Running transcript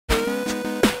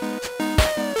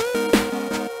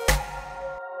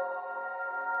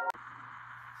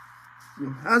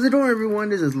How's it going, everyone?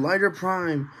 This is Lighter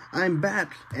Prime. I'm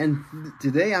back, and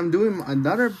today I'm doing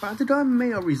another Baku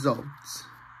mail results.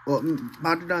 Well,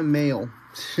 Baku mail.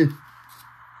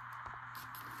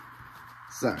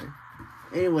 Sorry.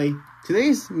 Anyway,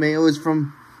 today's mail is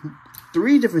from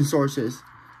 3 different sources.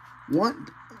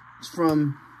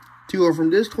 Two are from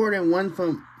Discord and 1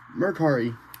 from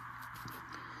Mercari.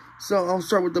 So I'll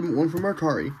start with the one from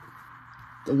Mercari.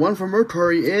 The one from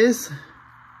Mercari is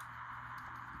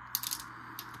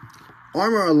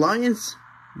Armor Alliance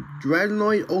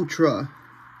Dreadnought Ultra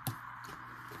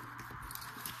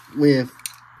with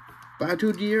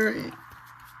Baku gear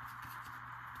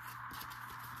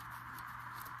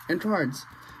and cards.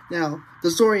 Now,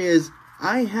 the story is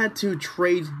I had to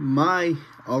trade my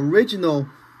original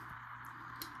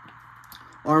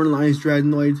Armor Alliance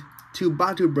Dreadnought to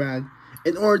Baku brand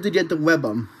in order to get the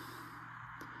Webum,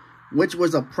 which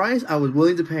was a price I was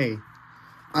willing to pay.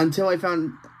 Until I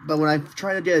found, but when I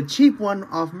tried to get a cheap one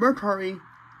off Mercari,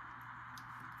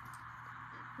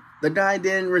 the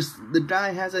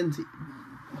guy hasn't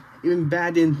even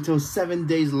bagged in until 7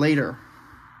 days later,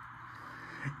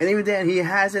 and even then he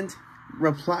hasn't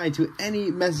replied to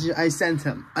any message I sent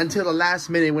him until the last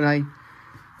minute when I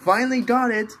finally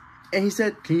got it, and he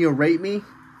said, "Can you rate me?"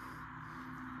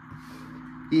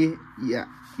 Yeah.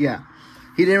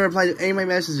 He didn't reply to any of my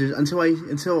messages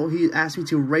until he asked me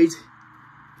to rate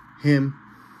him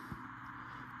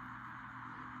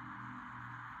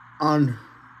on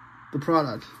the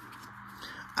product.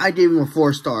 I gave him a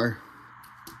 4-star.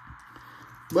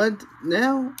 But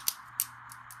now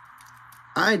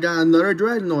I got another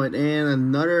Dreadnought and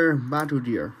another Baku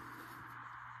gear.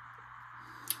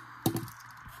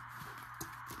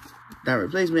 That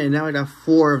replacement, and now I got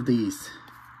 4 of these.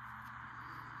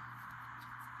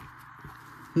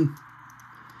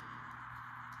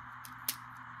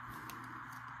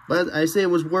 But I say it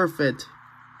was worth it,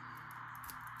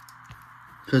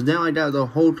 because now I got the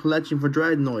whole collection for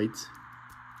Dreadnoughts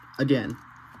again.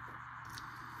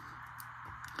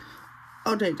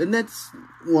 Okay, the next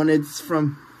one is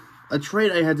from a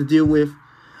trade I had to deal with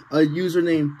a user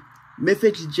named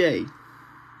MythicJ.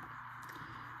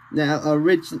 Now,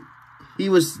 he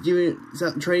was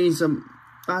trading some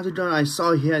Baku. I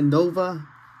saw he had Nova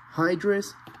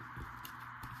Hydras,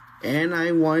 and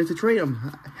I wanted to trade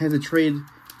him. I had to trade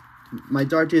my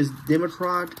Darkest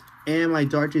Democrat and my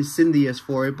Darkest Syndius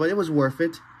for it, but it was worth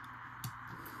it.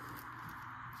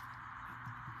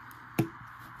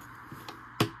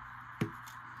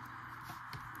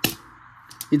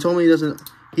 He told me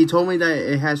that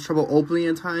it has trouble opening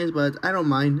at times, but I don't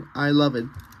mind. I love it.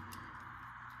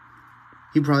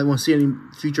 He probably won't see any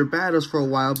future battles for a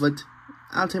while, but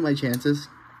I'll take my chances.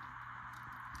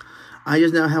 I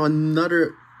just now have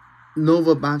another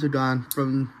Nova Bakugan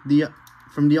from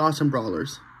the Awesome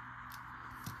Brawlers.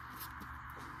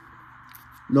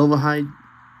 Nova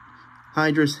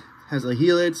Hydras has a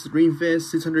Helix, Green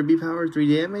Fist, 600 B power,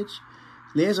 3 damage.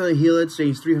 Lands on the Helix,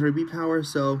 gains 300 B power,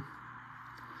 so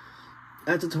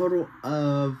that's a total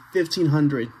of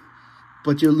 1500.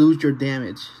 But you lose your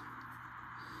damage.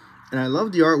 And I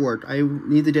love the artwork. I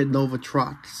need to get Nova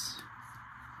Trox.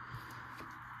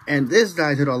 And this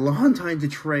guy took a long time to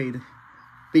trade,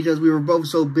 because we were both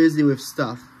so busy with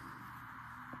stuff.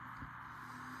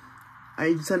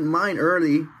 I sent mine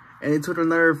early, and it took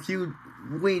another few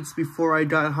weeks before I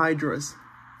got Hydras.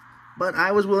 But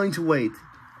I was willing to wait.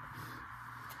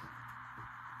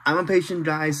 I'm a patient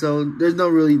guy, so there's no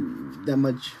really that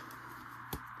much.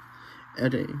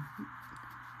 Okay.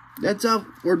 Next up,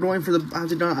 we're going for the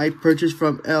Bakugan I purchased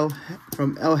from El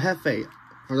Jefe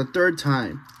for the 3rd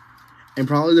time. And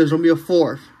probably there's going to be a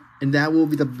 4th, and that will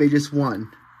be the biggest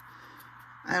one.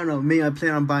 I don't know, maybe I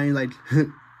plan on buying like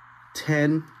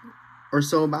 10 or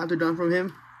so Bakugan from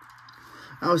him.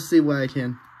 I'll see what I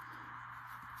can.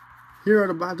 Here are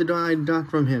the Bakugan I got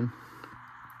from him.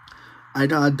 I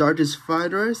got a Darkest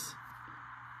Fighters,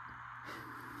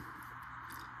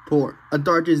 for a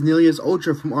Darkest Nilius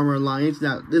Ultra from Armor Alliance.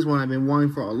 Now, this one I've been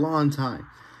wanting for a long time,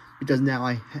 because now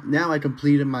I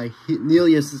completed my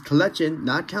Nilius collection,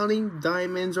 not counting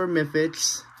diamonds or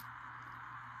mythics,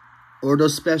 or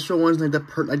those special ones like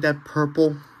that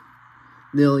purple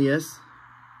Nilius.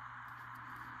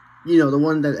 You know, the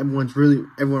one that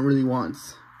everyone really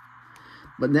wants.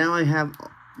 But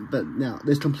now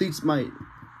this completes my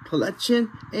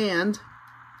collection, and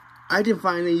I can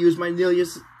finally use my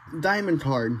Nilius diamond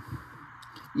card.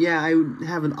 Yeah, I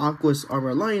have an Aquas Armor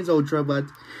Alliance Ultra, but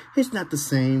it's not the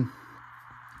same.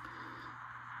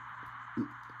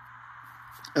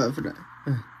 For that,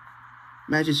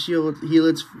 Magic Shield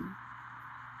Helix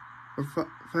for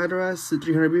Federas,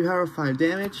 300 B power, 5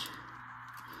 damage.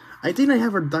 I think I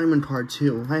have her diamond card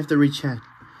too. I have to recheck.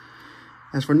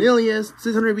 As for Nilius,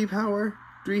 600 B power,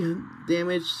 3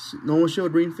 damage, normal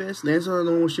shield, green fist. Lancer,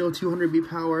 normal shield, 200 B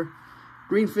power,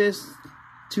 green fist,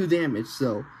 2 damage.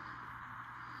 So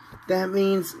that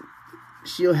means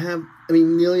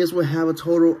Nilius will have a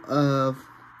total of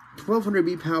 1200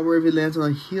 B power if it lands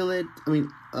on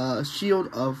a shield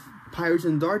of Pirates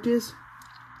and Darkest.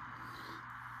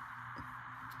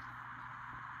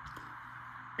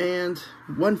 And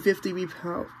 150 B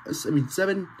power,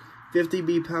 750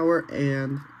 B power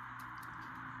and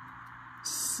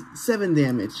 7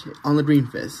 damage on the green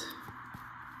fist.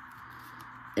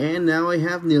 And now I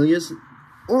have Nilius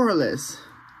Auraless.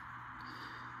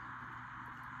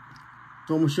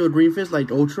 Normal shield, green fist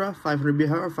like Ultra, 500 B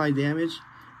power, 5 damage.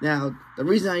 Now, the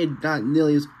reason I got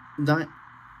Nilius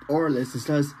Auraless is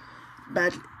because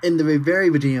back in the very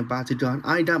beginning of Bakugan,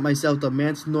 I got myself the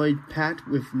Mantinoid pack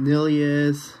with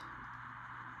Nilius,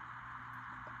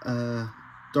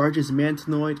 Darkest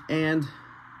Mantinoid, and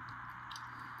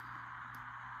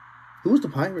who was the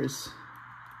Pirates?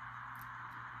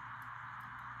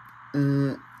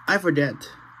 I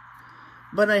forget.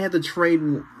 But I had to trade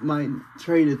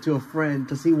it to a friend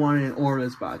because he wanted an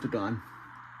Auraless Bakugan.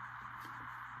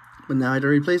 But now I had a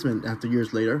replacement after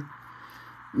years later.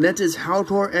 Next is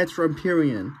Haltor X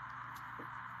Empyrean.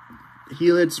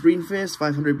 Helix Green Fist,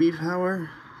 500 B power,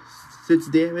 6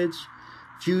 damage,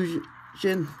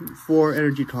 fusion, 4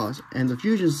 energy cost. And the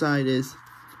fusion side is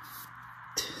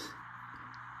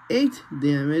 8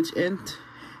 damage and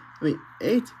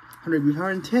 800 B power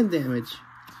and 10 damage.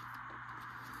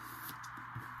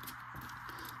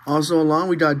 Also along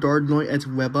we got Darknoid X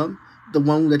Webum, the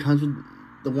one that comes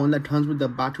with the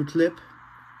Baku clip.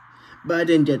 But I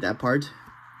didn't get that part.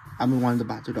 I wanted the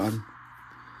Bakugan.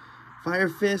 Fire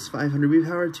Fist, 500 B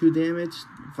power, 2 damage.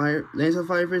 Lancer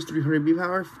Fire Fist, 300 B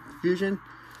power, fusion,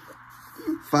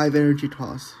 5 energy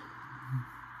cost.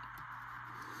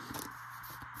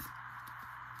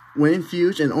 When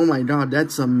infused, and oh my god,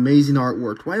 that's amazing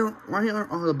artwork. Why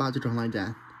aren't all the Bakugan like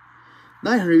that?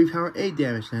 900 B power, 8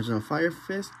 damage. Lancer Fire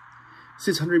Fist,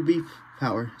 600 B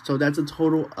power. So that's a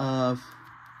total of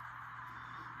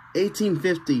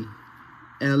 1850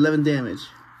 and 11 damage.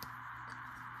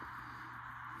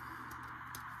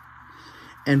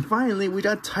 And finally, we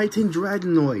got Titan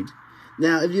Dragonoid.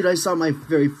 Now, if you guys saw my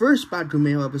very first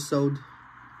Bakumail episode,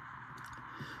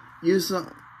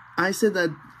 I said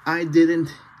that I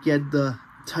didn't get the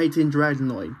Titan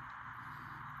Dragonoid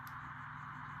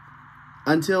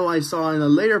until I saw in a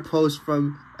later post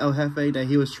from El Jefe that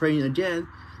he was training again,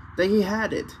 that he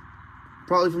had it,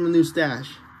 probably from a new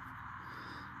stash.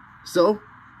 So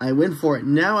I went for it.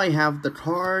 Now I have the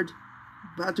card,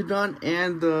 Bakugan,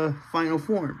 and the final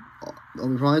form. The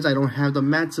only problem is I don't have the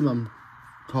maximum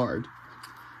card.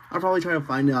 I'll probably try to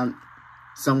find it on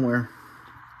somewhere.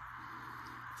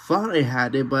 Thought I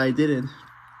had it, but I didn't.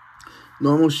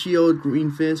 Normal shield,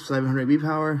 green fist, 700 B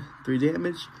power, 3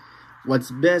 damage. What's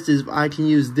best is I can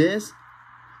use this,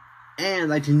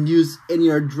 and I can use any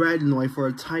other Dragonoid for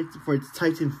its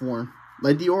Titan form,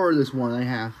 like the Auraless one I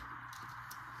have.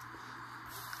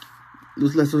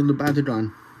 Let's look at the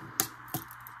Bakugan.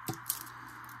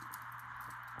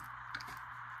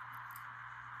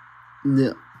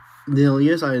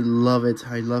 Nilius, I love it.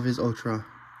 I love his Ultra.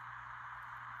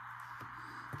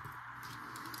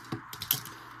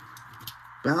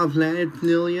 Battle Planet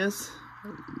Nilius,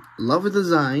 love the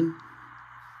design.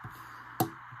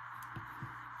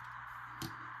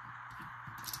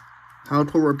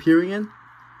 Haltor Empyrean,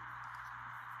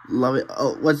 love it.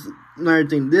 Oh, what's another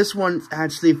thing? This one's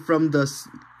actually from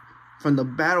the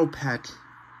Battle Pack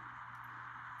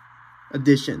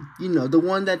edition. You know, the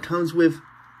one that comes with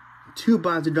 2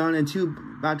 Bakugan and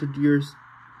 2 Bakugears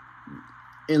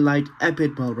in like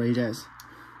epic mode, right? Yes.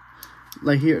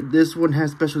 Like here, this one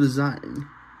has special design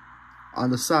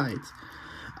on the sides.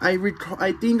 I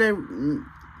think I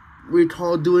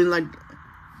recall doing like,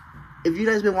 if you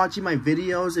guys been watching my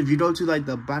videos, if you go to like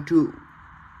the Baku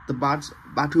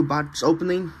box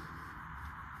opening,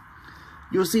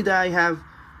 you'll see that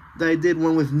I did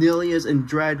one with Nilius and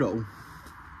Drago.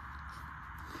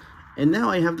 And now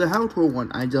I have the Haltor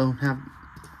one.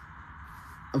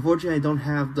 Unfortunately, I don't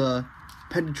have the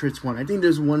Penetrates one. I think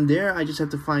there's one there. I just have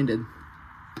to find it.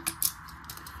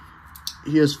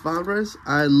 Here's Fabras.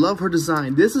 I love her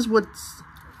design. This is what's...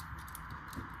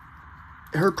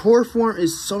 Her core form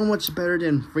is so much better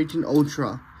than freaking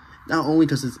Ultra. Not only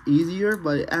because it's easier,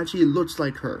 but it actually looks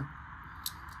like her.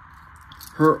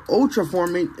 Her Ultra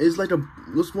form is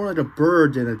looks more like a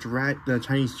bird than a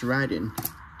Chinese dragon.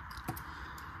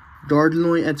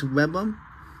 Darknoid X Webum.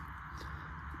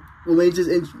 what makes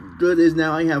this good is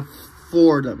now I have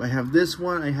 4 of them. I have this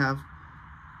one. I have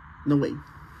no wait.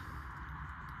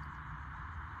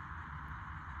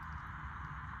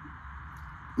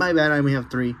 My bad. I only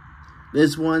have 3.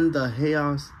 This one, the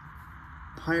Chaos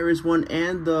Pirates one,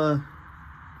 and the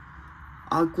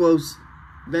Aquos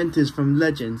Ventus from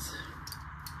Legends.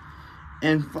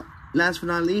 And last but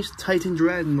not least, Titan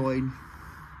Dragonoid.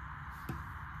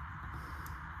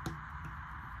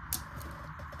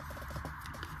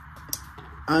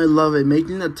 I love it.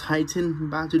 Making the Titan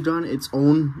Bakugan its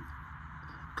own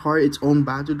card, its own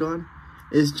Bakugan,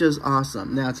 is just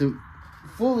awesome. Now to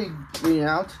fully bring it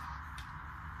out,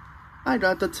 I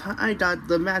got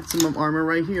the maximum armor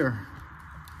right here.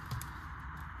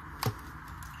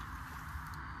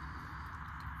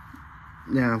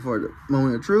 Now for the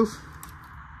moment of truth.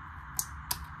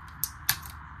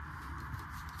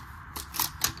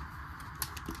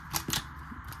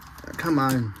 Come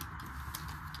on.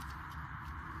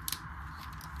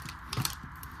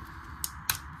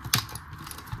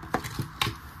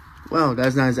 Well,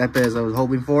 that's not as epic as I was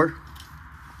hoping for.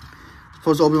 It's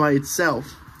supposed to open by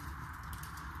itself.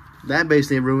 That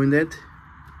basically ruined it.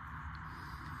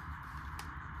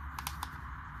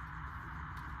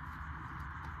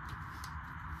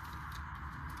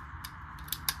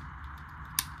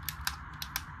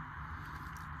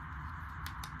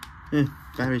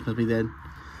 Batteries must be dead.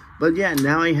 But yeah,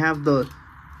 now I have the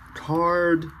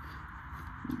card,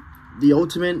 the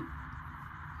ultimate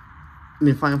in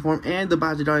the final form, and the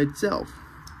Bakugan itself.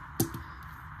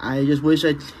 I just wish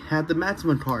I had the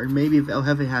maximum card. Maybe if El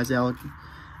Jefe has it, I'll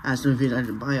ask him if he'd like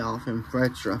to buy off him for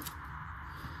extra.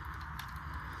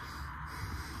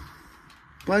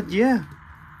 But yeah,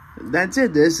 that's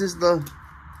it. This is the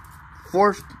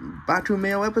 4th Baku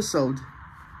Mail episode,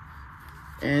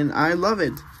 and I love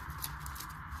it.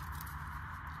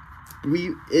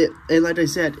 And like I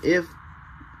said, if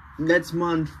next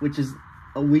month, which is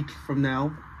a week from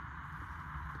now,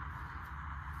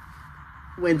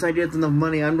 once I get enough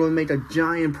money, I'm going to make a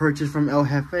giant purchase from El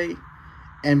Jefe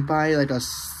and buy like a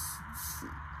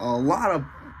lot of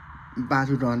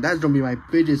Bakugan. That's going to be my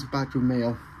biggest Baku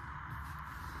mail.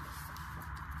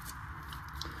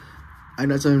 I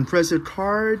got some impressive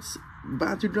cards,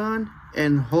 Bakugan,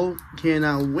 and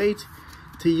cannot wait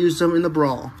to use them in the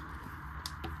brawl.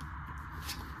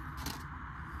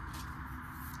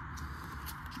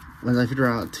 Once I figure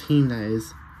out a team that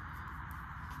is.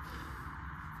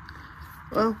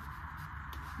 Well,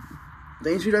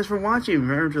 thanks you guys for watching.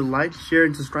 Remember to like, share,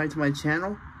 and subscribe to my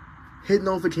channel. Hit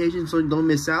notifications so you don't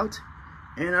miss out.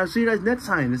 And I'll see you guys next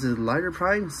time. This is Lighter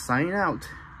Prime signing out.